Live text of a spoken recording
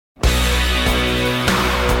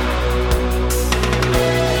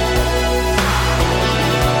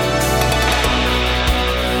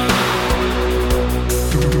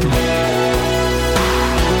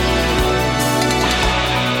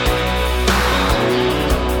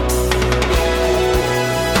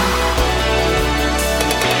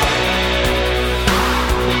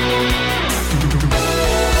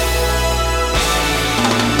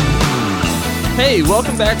Hey,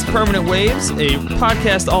 welcome back to Permanent Waves, a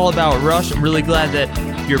podcast all about Rush. I'm really glad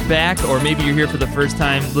that you're back, or maybe you're here for the first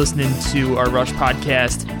time listening to our Rush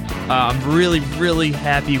podcast. I'm really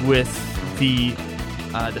happy with the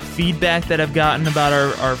feedback that I've gotten about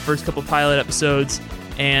our first couple pilot episodes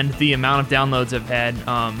and the amount of downloads I've had.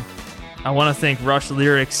 I want to thank Rush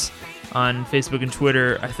Lyrics on Facebook and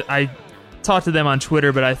Twitter. I talked to them on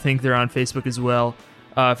Twitter, but I think they're on Facebook as well.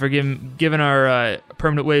 For giving our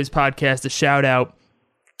Permanent Waves podcast a shout out,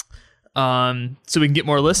 so we can get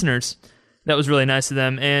more listeners. That was really nice of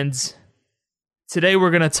them. And today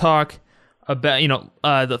we're gonna talk about,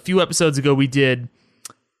 the few episodes ago we did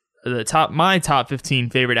my top 15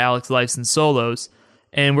 favorite Alex Lifeson solos,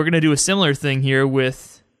 and we're gonna do a similar thing here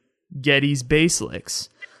with Geddy's bass licks,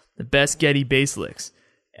 the best Geddy bass licks.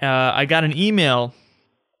 I got an email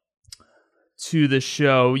to the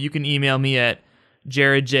show. You can email me at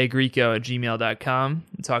jaredjgreco@gmail.com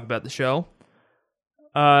and talk about the show.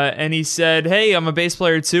 And he said, hey, I'm a bass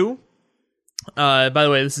player too. By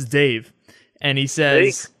the way, this is Dave. And he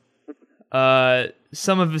says,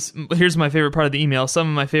 here's my favorite part of the email. Some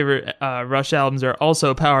of my favorite Rush albums are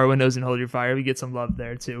also Power Windows and Hold Your Fire. We get some love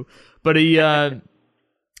there too. But he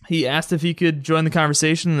asked if he could join the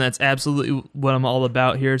conversation, and that's absolutely what I'm all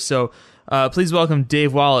about here. So please welcome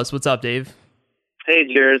Dave Wallace. What's up, Dave?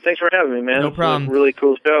 Hey, Jared. Thanks for having me, man. No problem. It's a really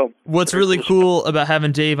cool show. What's really cool about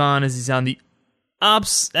having Dave on is he's on the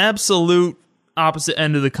absolute opposite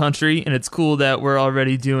end of the country, and it's cool that we're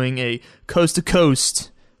already doing a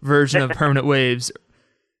coast-to-coast version of Permanent Waves.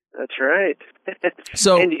 That's right.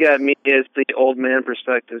 So, and you got me as the old man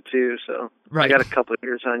perspective, too, so right. I got a couple of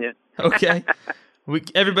years on you. Okay.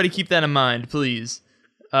 Everybody keep that in mind, please.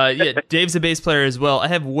 Yeah, Dave's a bass player as well. I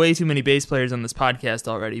have way too many bass players on this podcast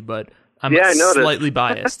already, but I'm slightly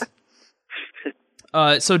biased.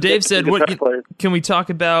 So Dave said, can we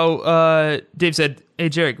talk about... Dave said, hey,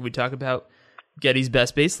 Jared, can we talk about Geddy's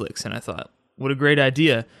best bass licks? And I thought, what a great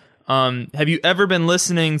idea. Have you ever been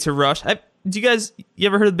listening to Rush? You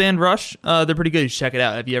ever heard of the band Rush? They're pretty good. You should check it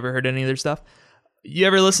out. Have you ever heard any of their stuff? You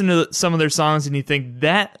ever listen to some of their songs and you think,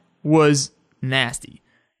 that was nasty?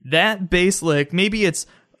 That bass lick, maybe it's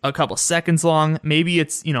a couple seconds long, maybe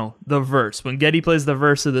it's, the verse. When Geddy plays the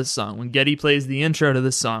verse of this song, when Geddy plays the intro to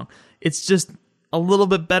this song, it's just a little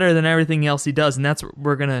bit better than everything else he does, and that's what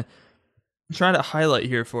we're going to try to highlight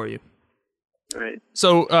here for you. Right.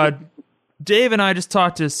 So, Dave and I just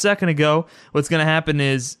talked a second ago. What's going to happen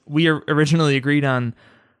is we originally agreed on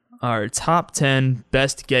our top 10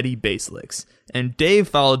 best Geddy bass licks, and Dave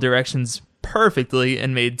followed directions perfectly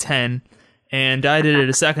and made 10, and I did it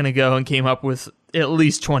a second ago and came up with at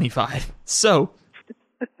least 25. So,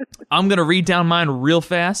 I'm going to read down mine real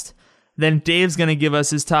fast. Then Dave's going to give us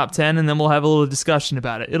his top 10, and then we'll have a little discussion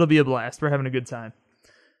about it. It'll be a blast. We're having a good time.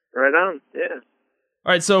 Right on, yeah.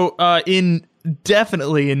 All right, so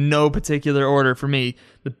definitely in no particular order for me,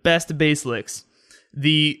 the best bass licks.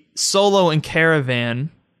 The solo in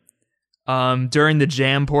Caravan during the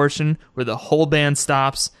jam portion where the whole band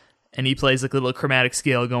stops and he plays like a little chromatic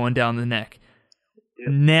scale going down the neck. Yep.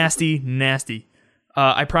 Nasty.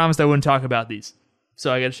 I promised I wouldn't talk about these,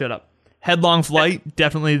 so I got to shut up. Headlong Flight,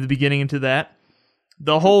 definitely the beginning into that.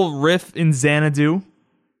 The whole riff in Xanadu.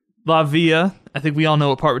 La Via, I think we all know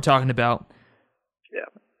what part we're talking about.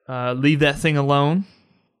 Yeah. Leave That Thing Alone.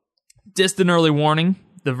 Distant Early Warning,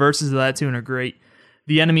 the verses of that tune are great.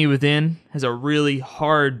 The Enemy Within has a really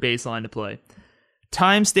hard bass line to play.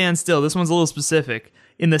 Time Stands Still, this one's a little specific.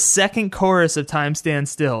 In the second chorus of Time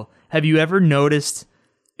Stands Still, have you ever noticed...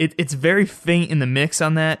 It's very faint in the mix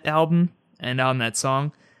on that album and on that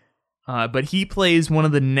song, but he plays one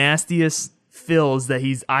of the nastiest fills that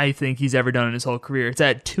I think he's ever done in his whole career. It's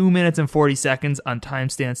at 2 minutes and 40 seconds on Time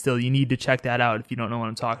Stands Still. You need to check that out if you don't know what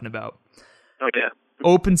I'm talking about. Oh, yeah.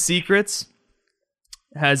 Open Secrets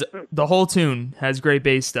has the whole tune, has great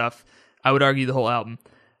bass stuff. I would argue the whole album.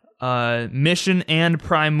 Mission and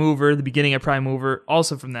Prime Mover, the beginning of Prime Mover,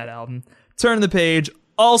 also from that album. Turn the Page,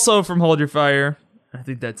 also from Hold Your Fire. I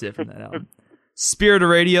think that's it from that album. Spirit of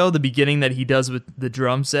Radio, the beginning that he does with the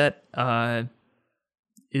drum set,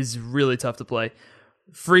 is really tough to play.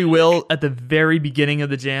 Free Will at the very beginning of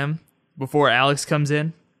the jam, before Alex comes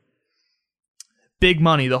in. Big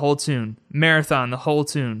Money, the whole tune. Marathon, the whole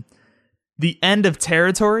tune. The end of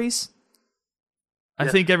Territories. I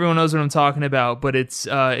think everyone knows what I'm talking about, but it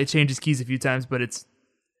changes keys a few times, but it's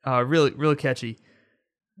really catchy.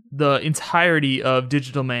 The entirety of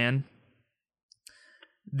Digital Man.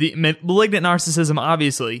 The Malignant Narcissism,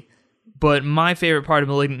 obviously, but my favorite part of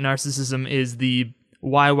Malignant Narcissism is the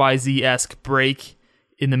YYZ-esque break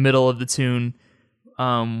in the middle of the tune.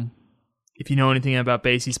 if you know anything about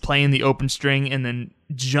bass, he's playing the open string and then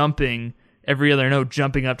jumping every other note,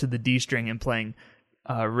 jumping up to the D string and playing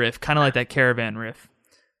riff, kind of like that Caravan riff.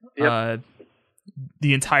 Yep.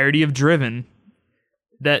 The entirety of Driven,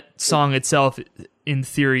 that song itself, in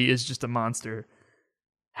theory, is just a monster.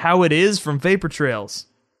 How It Is from Vapor Trails.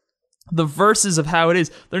 The verses of How It Is,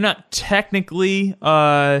 they're not technically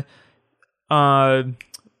virtuosic,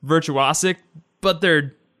 but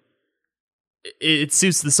it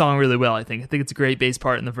suits the song really well, I think. I think it's a great bass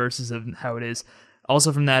part in the verses of How It Is.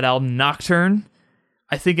 Also from that album, Nocturne.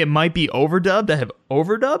 I think it might be overdubbed. I have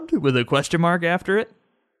overdubbed with a question mark after it.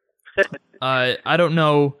 I don't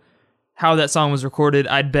know how that song was recorded.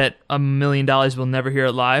 I'd bet $1 million we'll never hear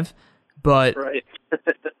it live, but right.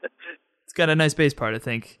 It's got a nice bass part, I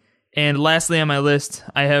think. And lastly on my list,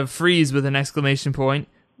 I have Freeze with an exclamation point.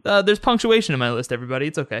 There's punctuation in my list, everybody.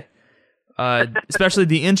 It's okay. Especially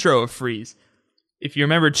the intro of Freeze. If you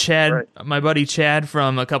remember Chad, right. My buddy Chad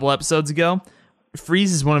from a couple episodes ago,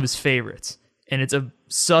 Freeze is one of his favorites. And it's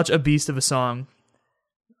such a beast of a song.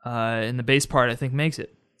 And the bass part, I think, makes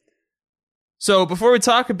it. So before we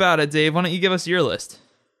talk about it, Dave, why don't you give us your list?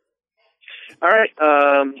 All right.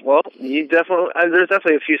 Well, you definitely there's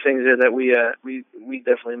definitely a few things there that we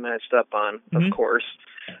definitely matched up on, of course.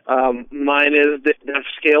 Mine is I've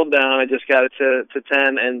scaled down. I just got it to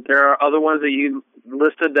 10, and there are other ones that you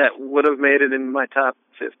listed that would have made it in my top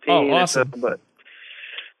 15. Oh, awesome! But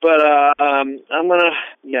I'm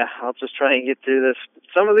I'll just try and get through this.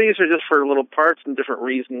 Some of these are just for little parts and different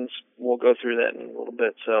reasons. We'll go through that in a little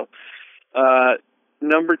bit. So,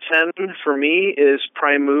 number 10 for me is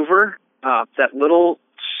Prime Mover. That little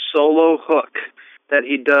solo hook that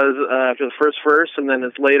he does after the first verse, and then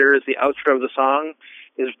later is the outro of the song,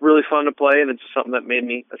 is really fun to play, and it's something that made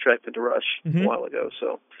me attracted to Rush a while ago.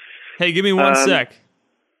 So, hey, give me one sec.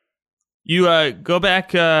 You go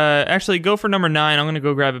back. Actually, go for number 9. I'm going to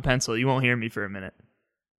go grab a pencil. You won't hear me for a minute.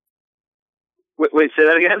 Wait, say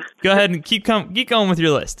that again? Go ahead and keep going with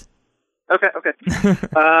your list. Okay.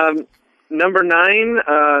 Number 9,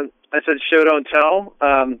 I said Show Don't Tell.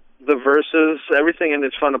 The verses, everything, and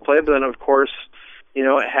it's fun to play. But then, of course, it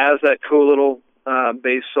has that cool little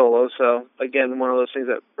bass solo. So, again, one of those things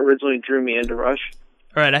that originally drew me into Rush.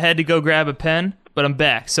 All right, I had to go grab a pen, but I'm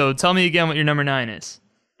back. So tell me again what your number 9 is.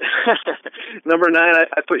 Number 9,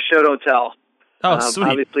 I put Show Don't Tell. Oh, sweet.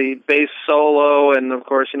 Obviously, bass solo, and, of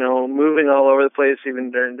course, moving all over the place,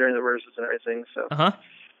 even during the verses and everything. So.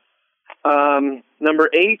 Number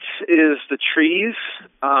 8 is The Trees.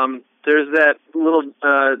 There's that little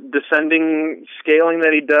descending scaling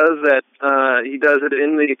that he does. That he does it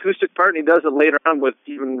in the acoustic part, and he does it later on with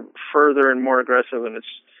even further and more aggressive. And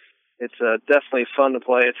it's definitely fun to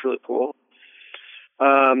play. It's really cool.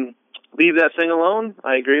 Leave That Thing Alone.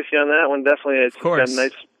 I agree with you on that one. Definitely, it's got a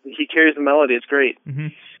nice. He carries the melody. It's great.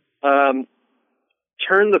 Mm-hmm.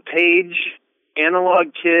 Turn the Page,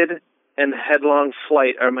 Analog Kid, and Headlong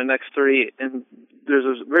Flight are my next 3, and there's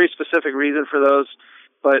a very specific reason for those.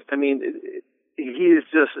 But, I mean, he is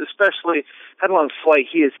just, especially Headlong Flight,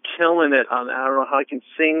 he is killing it on that. I don't know how he can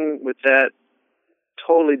sing with that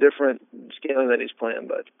totally different scaling that he's playing.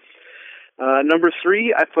 But number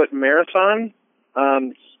 3, I put Marathon.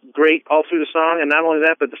 Great all through the song, and not only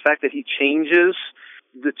that, but the fact that he changes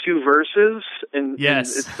the 2 verses and it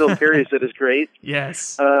still carries it is great.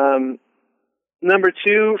 Yes. Number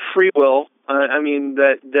 2, Free Will.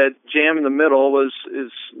 That jam in the middle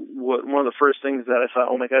is one of the first things that I thought,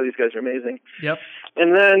 oh my God, these guys are amazing. Yep.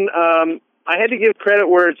 And then I had to give credit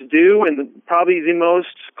where it's due, and probably the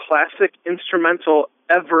most classic instrumental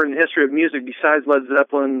ever in the history of music, besides Led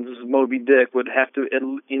Zeppelin's Moby Dick, would have to,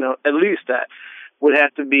 at least that would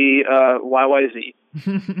have to be YYZ.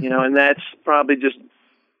 And that's probably just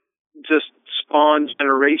spawned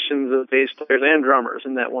generations of bass players and drummers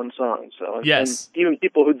in that one song. So, yes. And even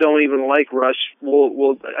people who don't even like Rush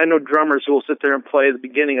will. I know drummers who will sit there and play the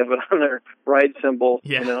beginning of it on their ride cymbal.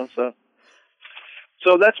 Yeah. So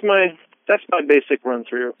that's my basic run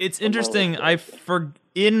through. It's interesting.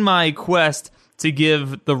 In my quest to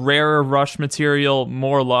give the rarer Rush material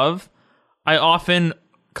more love, I often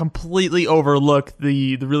completely overlook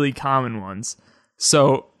the really common ones.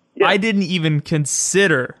 So I didn't even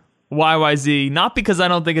consider YYZ, not because I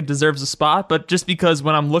don't think it deserves a spot, but just because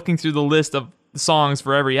when I'm looking through the list of songs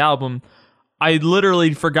for every album, I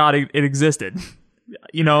literally forgot it existed. I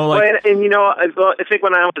think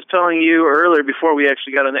when I was telling you earlier before we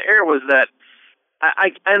actually got on the air was that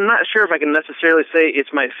I'm not sure if I can necessarily say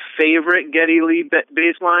it's my favorite Geddy Lee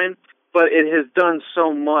bass line, but it has done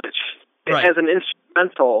so much. Right. As an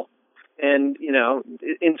instrumental, and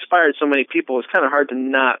it inspired so many people. It's kind of hard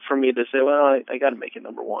for me to say, well, I got to make it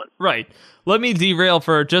number one. Right. Let me derail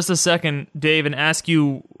for just a second, Dave, and ask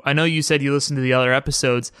you. I know you said you listened to the other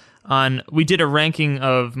episodes. We did a ranking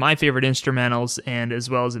of my favorite instrumentals, and as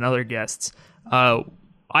well as another guests.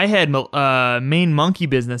 I had Main Monkey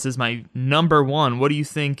Business as my number one. What do you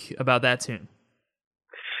think about that tune?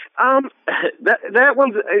 That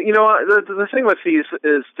one's, the thing with these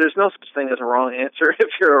is there's no such thing as a wrong answer if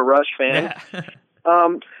you're a Rush fan. Yeah.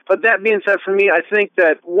 But that being said, for me, I think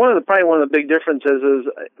that probably one of the big differences is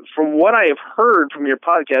from what I have heard from your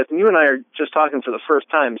podcast, and you and I are just talking for the first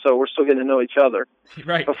time, so we're still getting to know each other.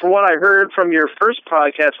 Right. But from what I heard from your first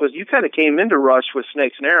podcast was you kind of came into Rush with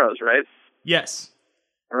Snakes and Arrows, right? Yes.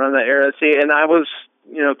 Around that era. See, and I was,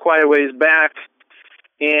 quite a ways back,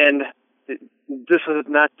 and this is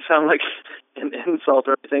not to sound like an insult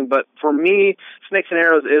or anything, but for me, Snakes and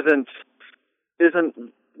Arrows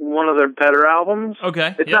isn't one of their better albums.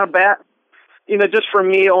 Okay. It's not bad, just for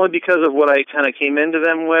me, only because of what I kind of came into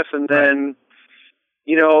them with, and then,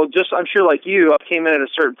 just, I'm sure like you, I came in at a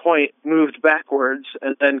certain point, moved backwards,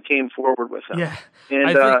 and then came forward with them. Yeah.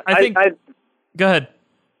 And I think go ahead.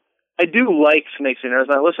 I do like Snakes and Arrows.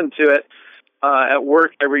 I listen to it at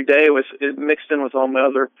work every day with it mixed in with all my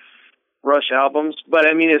other Rush albums. But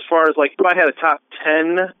I mean, as far as like if I had a top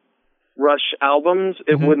 10 Rush albums,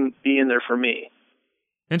 it wouldn't be in there for me.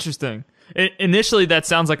 Interesting. Initially, that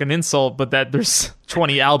sounds like an insult, but that there's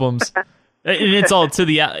 20 albums. An insult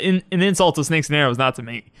to Snakes and Arrows, not to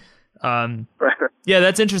me. Right. Yeah,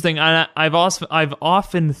 that's interesting. I've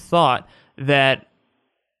often thought that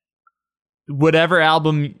whatever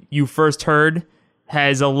album you first heard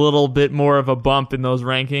has a little bit more of a bump in those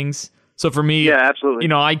rankings. So for me, yeah,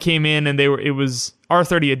 absolutely. I came in and it was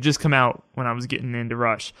R30 had just come out when I was getting into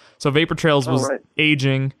Rush. So Vapor Trails was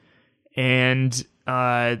aging, and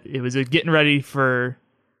it was getting ready for,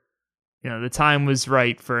 the time was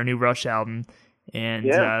right for a new Rush album.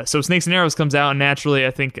 And so Snakes and Arrows comes out, and naturally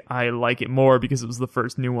I think I like it more because it was the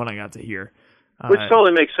first new one I got to hear. Which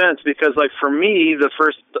totally makes sense because, like, for me,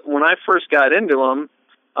 when I first got into them,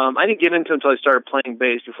 I didn't get into them until I started playing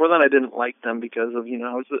bass. Before then, I didn't like them because of,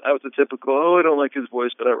 I was a typical, I don't like his voice,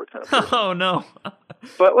 whatever kind of person. Oh, no.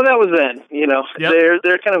 But that was then, Yep.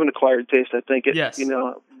 They're kind of an acquired taste, I think. Yes.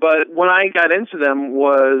 But when I got into them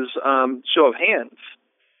was Show of Hands.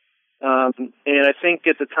 And I think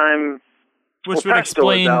at the time... Which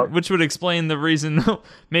would explain the reason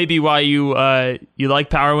maybe why you like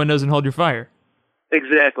Power Windows and Hold Your Fire.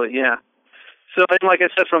 Exactly, yeah. So, and like I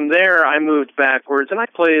said, from there I moved backwards, and I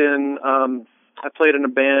played in a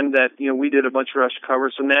band that we did a bunch of Rush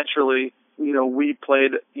covers. So naturally, we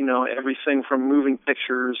played everything from moving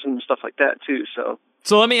pictures and stuff like that too.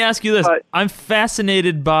 So let me ask you this: I'm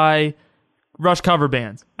fascinated by Rush cover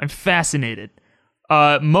bands. I'm fascinated,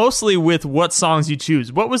 mostly with what songs you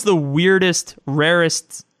choose. What was the weirdest,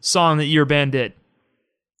 rarest song that your band did?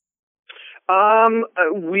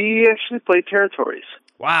 We actually played Territories.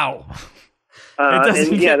 Wow.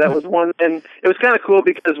 That was one, and it was kind of cool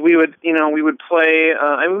because we would play,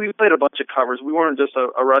 we played a bunch of covers. We weren't just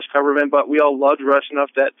a Rush cover band, but we all loved Rush enough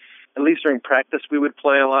that at least during practice we would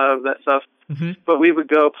play a lot of that stuff. Mm-hmm. But we would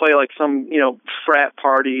go play like some, frat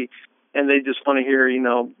party, and they just want to hear,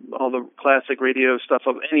 all the classic radio stuff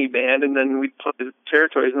of any band, and then we'd play the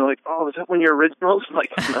Territories, and they're like, oh, is that one of your originals? I'm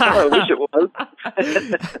like, no, I wish it was.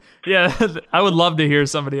 Yeah, I would love to hear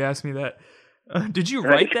somebody ask me that. Did you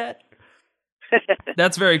write that?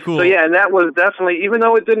 That's very cool. So yeah, and that was definitely, even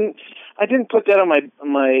though I didn't put that on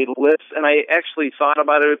my list, and I actually thought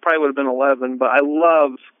about it probably would have been 11, but I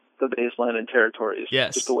love the bass line in Territories.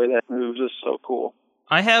 Yes. Just the way that moves is so cool.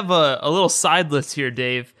 I have a little side list here,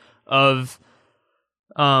 Dave, of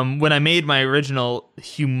when I made my original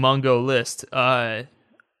Humongo list, I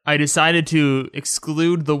decided to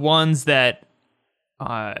exclude the ones that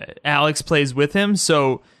Alex plays with him,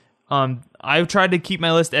 so I've tried to keep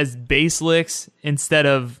my list as bass licks instead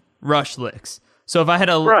of Rush licks. So if I had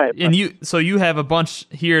you have a bunch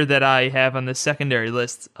here that I have on the secondary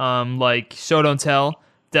list, like Show Don't Tell,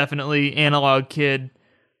 definitely Analog Kid.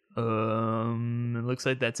 It looks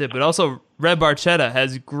like that's it. But also Red Barchetta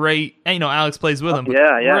has great, Alex plays with him. But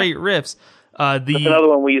great riffs. That's another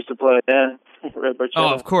one we used to play. Yeah, Red Barchetta.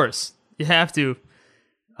 Oh, of course, you have to.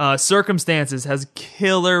 Circumstances has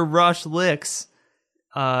killer Rush licks.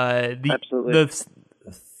 Absolutely. The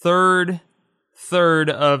third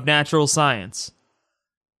of Natural Science,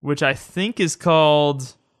 which I think is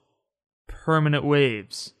called Permanent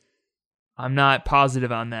Waves. I'm not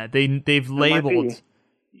positive on that. They've labeled.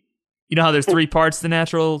 You know how there's 3 parts to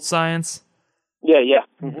Natural Science? Yeah.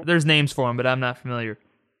 Mm-hmm. There's names for them, but I'm not familiar.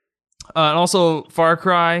 And also Far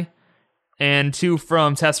Cry, and 2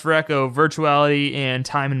 from Test for Echo, Virtuality and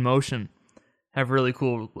Time and Motion, have really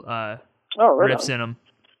cool riffs in them.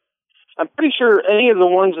 I'm pretty sure any of the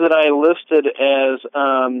ones that I listed as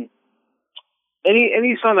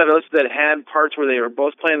any song that I listed that had parts where they were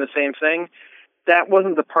both playing the same thing, that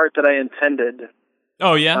wasn't the part that I intended.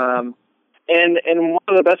 Oh yeah. And one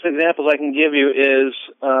of the best examples I can give you is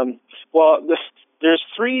there's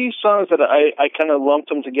 3 songs that I kind of lumped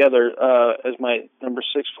them together as my number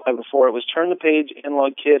 6, 5, and 4. It was Turn the Page,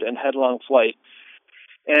 Analog Kid, and Headlong Flight.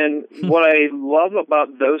 And what I love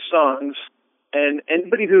about those songs, and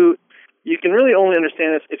anybody who, you can really only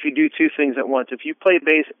understand this if you do 2 things at once. If you play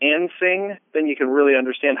bass and sing, then you can really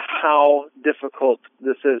understand how difficult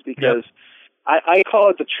this is, because I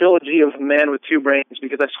call it the trilogy of Man with 2 brains,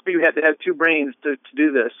 because I swear you had to have 2 brains to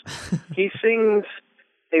do this. He sings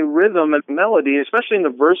a rhythm and melody, especially in the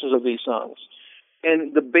verses of these songs.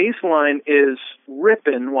 And the bass line is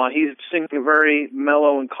ripping while he's singing a very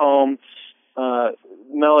mellow and calm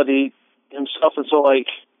melody himself. And so, like,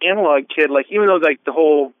 Analog Kid, like, even though, like, the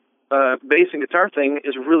whole bass and guitar thing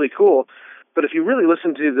is really cool, but if you really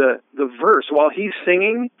listen to the verse while he's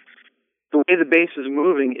singing, the way the bass is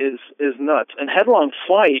moving is nuts. And Headlong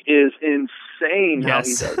Flight is insane how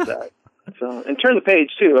he does that. So, and Turn the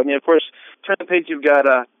Page too. I mean, of course, Turn the Page, you've got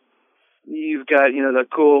the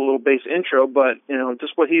cool little bass intro, but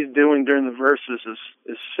just what he's doing during the verses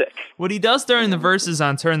is sick. What he does during the verses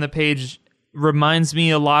on Turn the Page reminds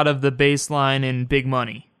me a lot of the bass line in Big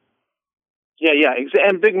Money. Yeah,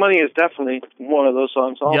 and Big Money is definitely one of those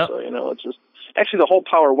songs also. Yep. It's just actually the whole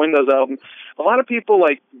Power Windows album. A lot of people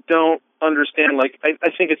don't understand.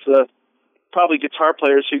 I think it's probably guitar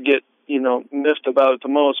players who get miffed about it the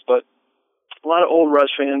most, but a lot of old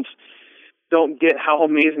Rush fans don't get how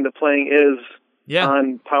amazing the playing is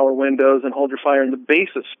on Power Windows and Hold Your Fire, and the bass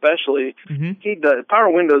especially. Mm-hmm.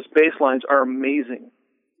 Power Windows bass lines are amazing.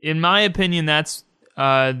 In my opinion, that's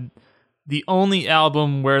the only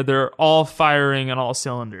album where they're all firing on all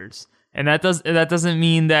cylinders, and that doesn't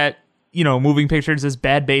mean that Moving Pictures is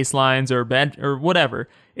bad bass lines or bad or whatever.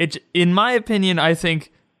 In my opinion, I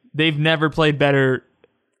think they've never played better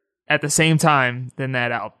at the same time than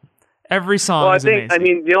that album. Every song is amazing. I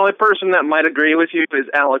mean, the only person that might agree with you is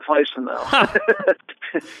Alex Lifeson,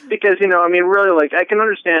 though. Because, really, I can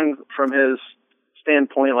understand from his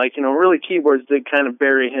standpoint, really keyboards did kind of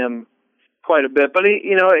bury him quite a bit. But,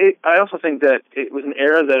 I also think that it was an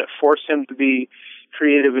era that it forced him to be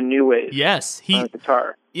creative in new ways. Yes. On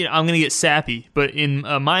guitar. I'm going to get sappy, but in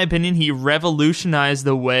my opinion, he revolutionized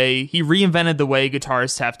he reinvented the way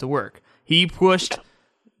guitarists have to work. He pushed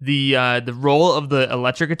the role of the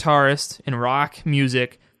electric guitarist in rock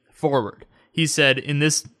music forward. He said, in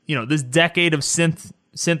this this decade of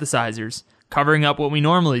synthesizers covering up what we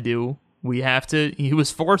normally do, he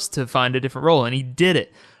was forced to find a different role, and he did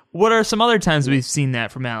it. What are some other times we've seen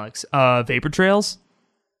that from Alex? Vapor Trails,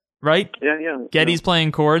 right? Yeah. Geddy's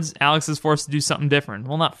playing chords. Alex is forced to do something different.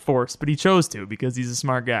 Well, not forced, but he chose to because he's a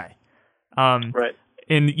smart guy. Right.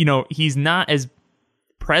 And he's not as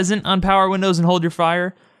present on Power Windows and Hold Your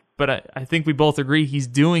Fire, but I think we both agree he's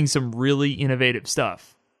doing some really innovative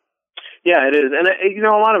stuff. Yeah, it is. And, a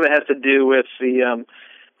lot of it has to do with the...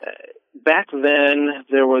 back then,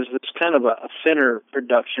 there was this kind of a thinner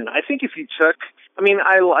production. I think if you took...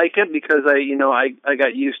 I like it because I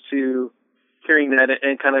got used to hearing that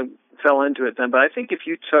and kind of fell into it then. But I think if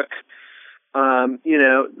you took,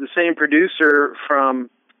 the same producer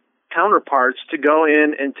from Counterparts to go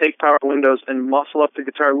in and take Power Windows and muscle up the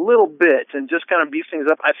guitar a little bit and just kind of beef things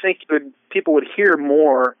up, I think people would hear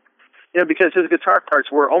more, because his guitar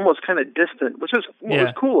parts were almost kind of distant, which was what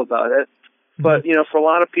was cool about it. Mm-hmm. But, for a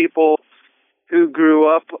lot of people who grew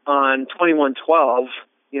up on 2112,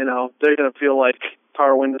 they're going to feel like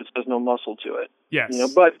Power Windows has no muscle to it.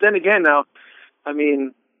 Yes. But then again now, I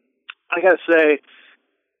got to say,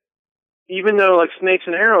 even though Snakes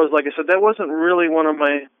and Arrows, like I said, that wasn't really one of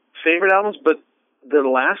my favorite albums, but the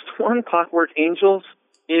last one, Clockwork Angels,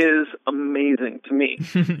 is amazing to me.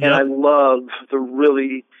 Yep. And I love the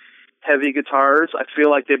really heavy guitars. I feel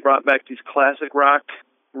like they brought back these classic rock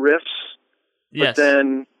riffs. Yes. But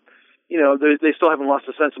then, they still haven't lost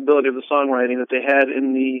the sensibility of the songwriting that they had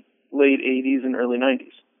in the late 80s and early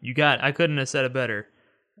 90s. I couldn't have said it better.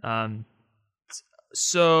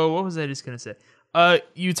 So what was I just going to say?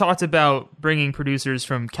 You talked about bringing producers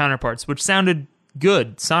from Counterparts, which sounded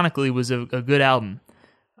good. Sonically was a good album.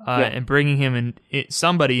 And bringing him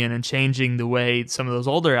somebody in and changing the way some of those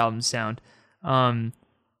older albums sound. I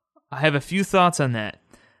have a few thoughts on that.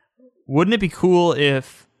 Wouldn't it be cool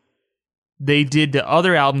if they did to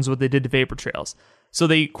other albums what they did to Vapor Trails? So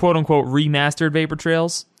they quote unquote remastered Vapor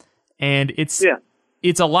Trails, and it's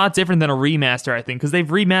a lot different than a remaster, I think, because they've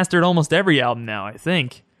remastered almost every album now. I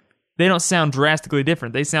think they don't sound drastically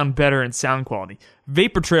different; they sound better in sound quality.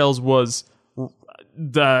 Vapor Trails was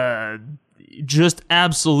just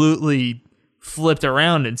absolutely flipped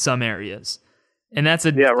around in some areas. And that's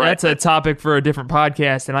a topic for a different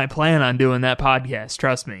podcast, and I plan on doing that podcast,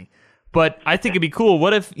 trust me. But I think it'd be cool.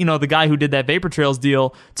 What if, the guy who did that Vapor Trails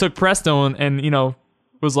deal took Presto and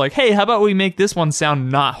was like, hey, how about we make this one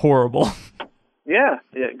sound not horrible? Yeah,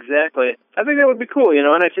 exactly. I think that would be cool,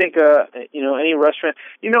 and I think, any restaurant,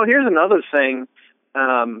 here's another thing,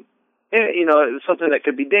 it's something that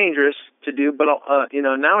could be dangerous to do, but,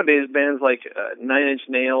 nowadays bands like 9 Inch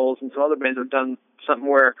Nails and some other bands have done something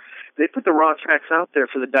where they put the raw tracks out there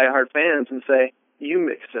for the diehard fans and say, you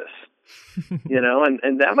mix this,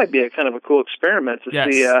 and that might be a kind of a cool experiment to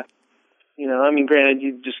see, granted,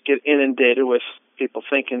 you just get inundated with people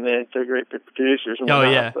thinking that they're great producers and whatnot.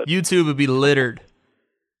 Oh, yeah. But YouTube would be littered.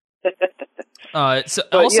 It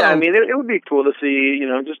would be cool to see,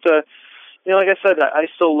 like I said, I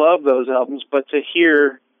still love those albums, but to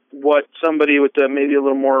hear what somebody with maybe a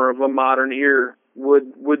little more of a modern ear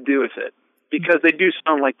would do with it, because they do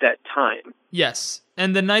sound like that time. Yes,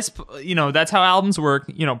 and the nice, that's how albums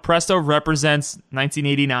work. Presto represents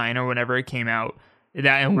 1989 or whenever it came out,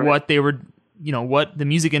 and what they were, what the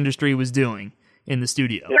music industry was doing in the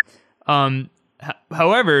studio. Yeah.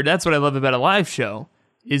 However, that's what I love about a live show,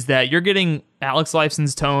 is that you're getting Alex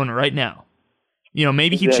Lifeson's tone right now.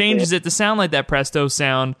 Maybe he changes it to sound like that Presto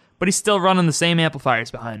sound, but he's still running the same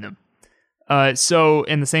amplifiers behind him. And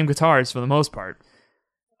the same guitars for the most part.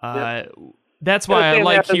 That's why I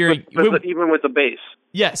like hearing... even with the bass.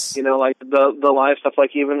 Yes. Like the live stuff,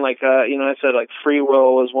 like even like, I said like Free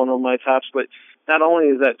Will was one of my tops, but not only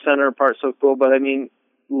is that center part so cool, but I mean,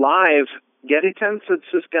 live, Geddy tends to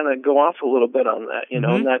just kind of go off a little bit on that, and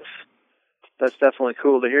that's definitely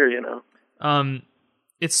cool to hear,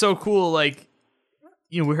 It's so cool, like,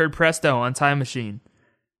 we heard Presto on Time Machine,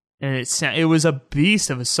 and it was a beast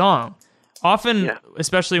of a song. Often,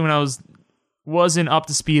 especially when I wasn't up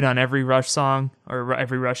to speed on every Rush song or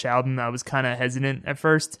every Rush album, I was kind of hesitant at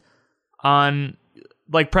first.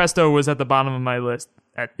 Presto was at the bottom of my list.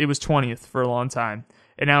 It was 20th for a long time,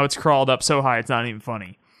 and now it's crawled up so high it's not even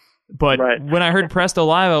funny. But when I heard Presto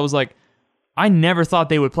live, I was like, I never thought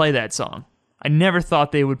they would play that song. I never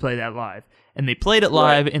thought they would play that live. And they played it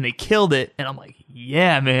live, and they killed it, and I'm like,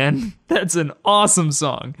 yeah, man, that's an awesome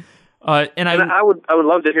song. I would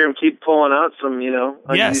love to hear him keep pulling out some,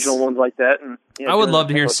 unusual ones like that. And I would love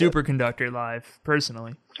to hear Superconductor live,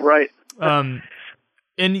 personally. Right. And,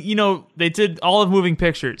 they did all of Moving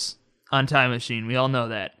Pictures on Time Machine. We all know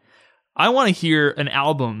that. I want to hear an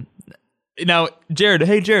album. Now, Jared,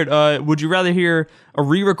 would you rather hear a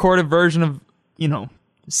re-recorded version of,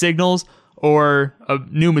 Signals or a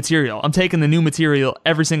new material? I'm taking the new material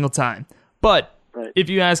every single time. But if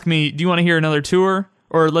you ask me, do you want to hear another tour?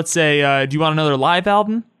 Or let's say, do you want another live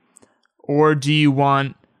album? Or do you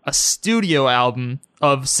want a studio album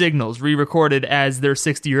of Signals re-recorded as their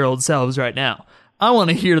 60-year-old selves right now? I want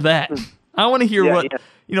to hear that. I want to hear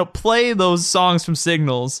play those songs from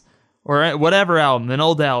Signals or whatever album, an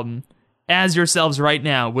old album, as yourselves right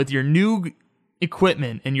now with your new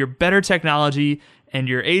equipment and your better technology and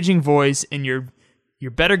your aging voice and your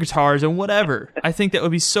better guitars and whatever. I think that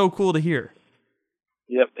would be so cool to hear.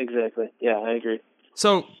 Yep, exactly. Yeah, I agree.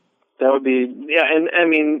 So that would be, and I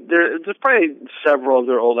mean, there's probably several of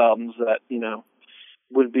their old albums that,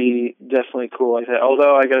 would be definitely cool like that.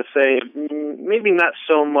 Although I gotta say, maybe not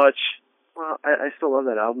so much. Well, I still love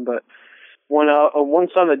that album, but one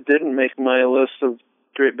song that didn't make my list of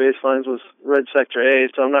great bass lines was Red Sector A,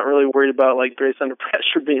 so I'm not really worried about like Grace Under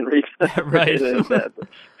Pressure being right.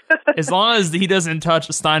 As long as he doesn't touch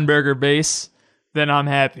a Steinberger bass, then I'm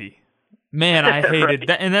happy. Man, I hated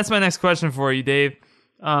that, and that's my next question for you, Dave.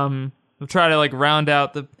 We'll try to round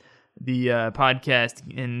out the podcast,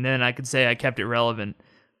 and then I could say I kept it relevant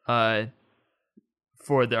for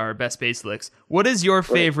our best bass licks. What is your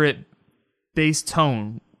favorite bass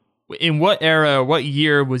tone? In what era, what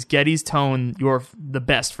year was Geddy's tone the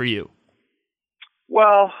best for you?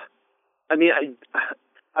 Well, I mean,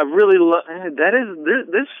 I really love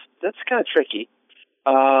that's kind of tricky.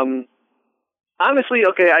 Honestly,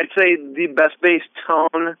 okay, I'd say the best bass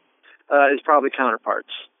tone is probably Counterparts.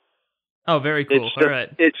 Oh, very cool. All right.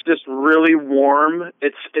 It's just really warm.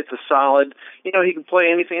 It's a solid. He can play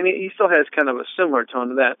anything, and he still has kind of a similar tone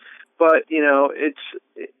to that. But it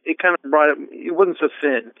kind of brought it. It wasn't so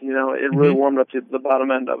thin. It really warmed up to the bottom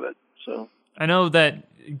end of it. So I know that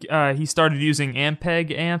he started using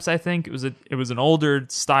Ampeg amps. I think it was an older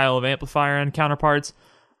style of amplifier and counterparts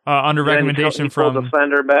under recommendation from the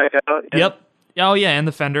Fender back out. Yeah. Yep. Oh yeah, and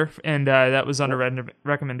the Fender, and that was under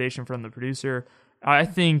recommendation from the producer. I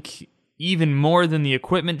think even more than the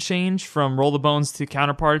equipment change from Roll the Bones to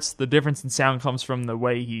counterparts, the difference in sound comes from the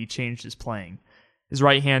way he changed his playing. His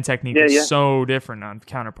right hand technique is so different on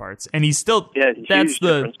counterparts, and he's still that's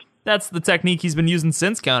the technique he's been using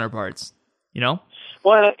since counterparts. You know.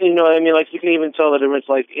 Well, you know, I mean, like you can even tell the difference.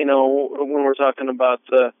 Like, you know, when we're talking about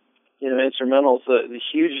the, you know, instrumentals, the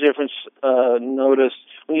huge difference noticed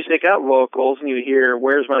when you take out vocals and you hear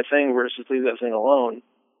 "Where's My Thing" versus "Leave That Thing Alone."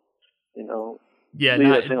 You know, yeah, "Leave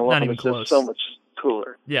That Thing Alone" not even is close. Just so much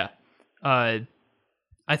cooler. Yeah, I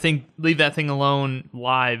think "Leave That Thing Alone"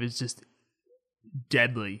 live is just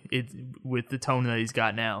deadly. With the tone that he's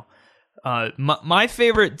got now. My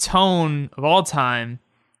favorite tone of all time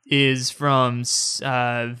is from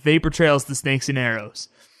Vapor Trails to Snakes and Arrows.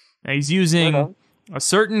 Now he's using a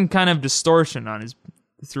certain kind of distortion on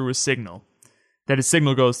through his signal that his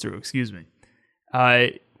signal goes through. Excuse me.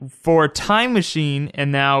 For Time Machine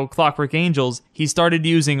and now Clockwork Angels, he started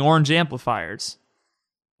using Orange amplifiers.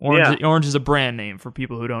 Orange is a brand name for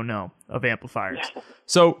people who don't know of amplifiers.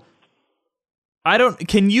 So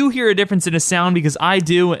can you hear a difference in a sound? Because I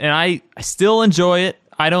do, and I still enjoy it.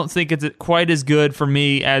 I don't think it's quite as good for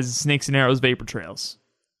me as Snakes and Arrows Vapor Trails.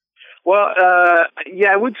 Well,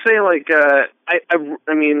 I would say like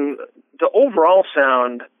I mean the overall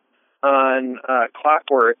sound on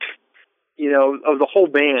Clockwork, you know, of the whole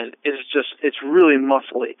band is it's really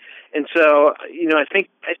muscly, and so you know I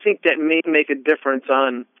think that may make a difference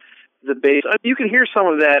on the bass. I mean, you can hear some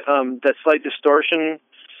of that that slight distortion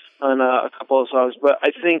on a couple of songs, but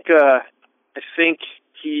I think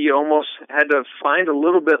he almost had to find a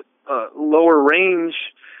little bit lower range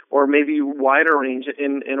or maybe wider range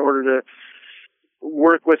in order to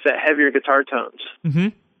work with the heavier guitar tones. Mm-hmm.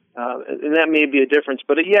 And that may be a difference.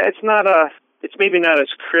 But it's maybe not as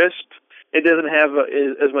crisp. It doesn't have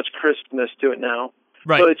as much crispness to it now.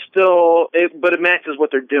 Right. So but it matches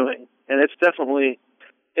what they're doing. And it's definitely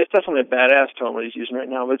a badass tone what he's using right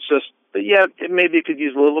now. It's just, maybe it could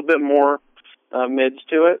use a little bit more mids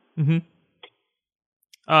to it. Mm-hmm.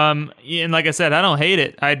 And like I said, I don't hate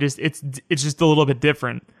it. It's just a little bit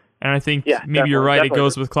different, and I think maybe you're right. It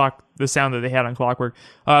goes with the sound that they had on Clockwork.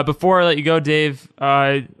 Before I let you go, Dave,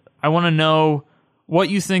 I want to know what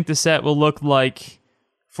you think the set will look like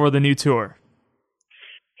for the new tour.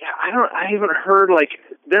 Yeah, I haven't heard like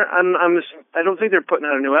I don't think they're putting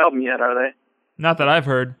out a new album yet, are they? Not that I've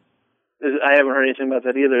heard. I haven't heard anything about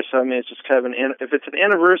that either. So I mean, it's just kind of if it's an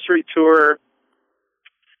anniversary tour.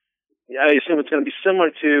 I assume it's going to be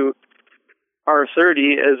similar to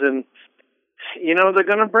R30, as in, you know, they're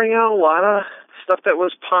going to bring out a lot of stuff that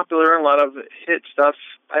was popular, a lot of hit stuff.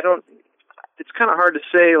 It's kind of hard to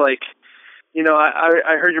say, like, you know,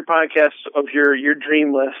 I heard your podcast of your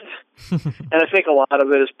dream list, and I think a lot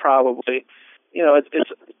of it is probably, you know, it's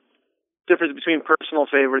difference between personal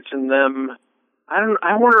favorites and them. I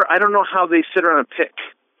don't know how they sit around and pick.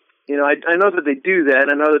 You know, I know that they do that.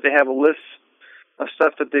 I know that they have a list of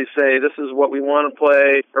stuff that they say, this is what we want to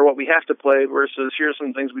play or what we have to play versus here's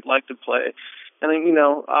some things we'd like to play. And then, you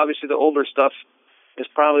know, obviously the older stuff is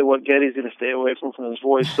probably what Geddy's going to stay away from his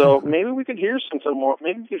voice. So maybe we could hear something more.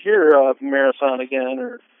 Maybe we could hear Marathon again,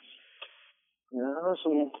 or, you know,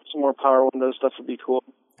 some more Power Windows stuff would be cool.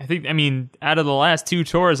 I mean, out of the last two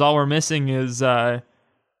tours, all we're missing is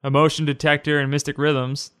Emotion Detector and Mystic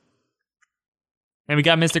Rhythms. And we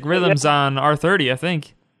got Mystic Rhythms on R30, I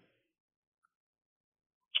think.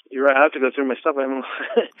 You're right. I have to go through my stuff.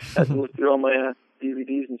 I have to look through all my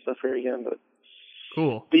DVDs and stuff here again. But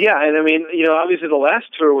cool. But yeah, and I mean, you know, obviously the last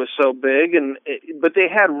tour was so big, but they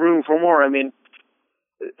had room for more. I mean,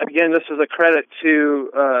 again, this is a credit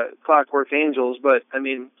to Clockwork Angels, but I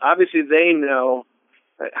mean, obviously they know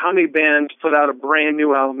how many bands put out a brand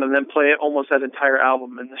new album and then play almost that entire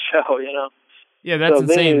album in the show. You know. Yeah, that's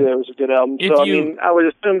insane. They knew that was a good album. I mean, I would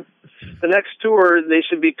assume the next tour they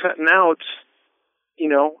should be cutting out, you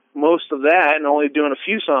know, most of that and only doing a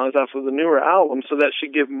few songs off of the newer album, so that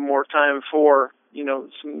should give them more time for, you know,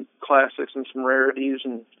 some classics and some rarities.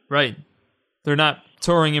 And right. They're not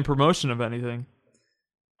touring in promotion of anything.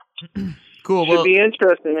 Cool. Should be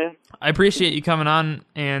interesting, man. I appreciate you coming on,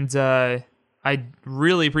 and I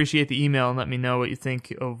really appreciate the email and let me know what you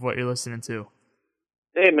think of what you're listening to.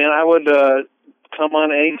 Hey, man, I would come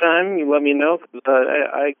on anytime. You let me know.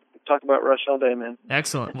 I talk about Rush all day, man.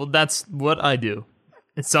 Excellent. Well, that's what I do.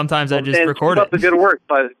 And sometimes I just record it. Keep up the good work,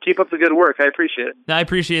 bud. Keep up the good work. I appreciate it. I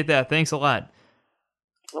appreciate that. Thanks a lot.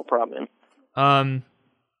 No problem, man. And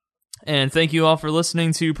thank you all for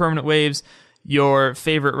listening to Permanent Waves, your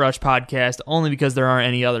favorite Rush podcast, only because there aren't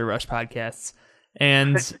any other Rush podcasts.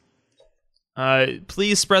 And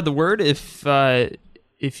please spread the word. If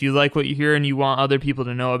you like what you hear and you want other people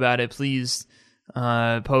to know about it, please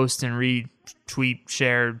post and retweet,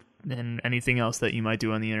 share, and anything else that you might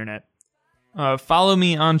do on the internet. Follow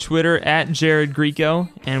me on Twitter at Jared Greco,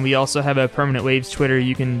 and we also have a Permanent Waves Twitter.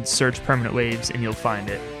 You can search Permanent Waves and you'll find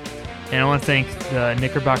it. And I want to thank the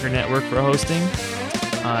Knickerbocker Network for hosting.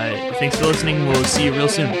 Thanks for listening. We'll see you real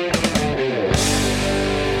soon.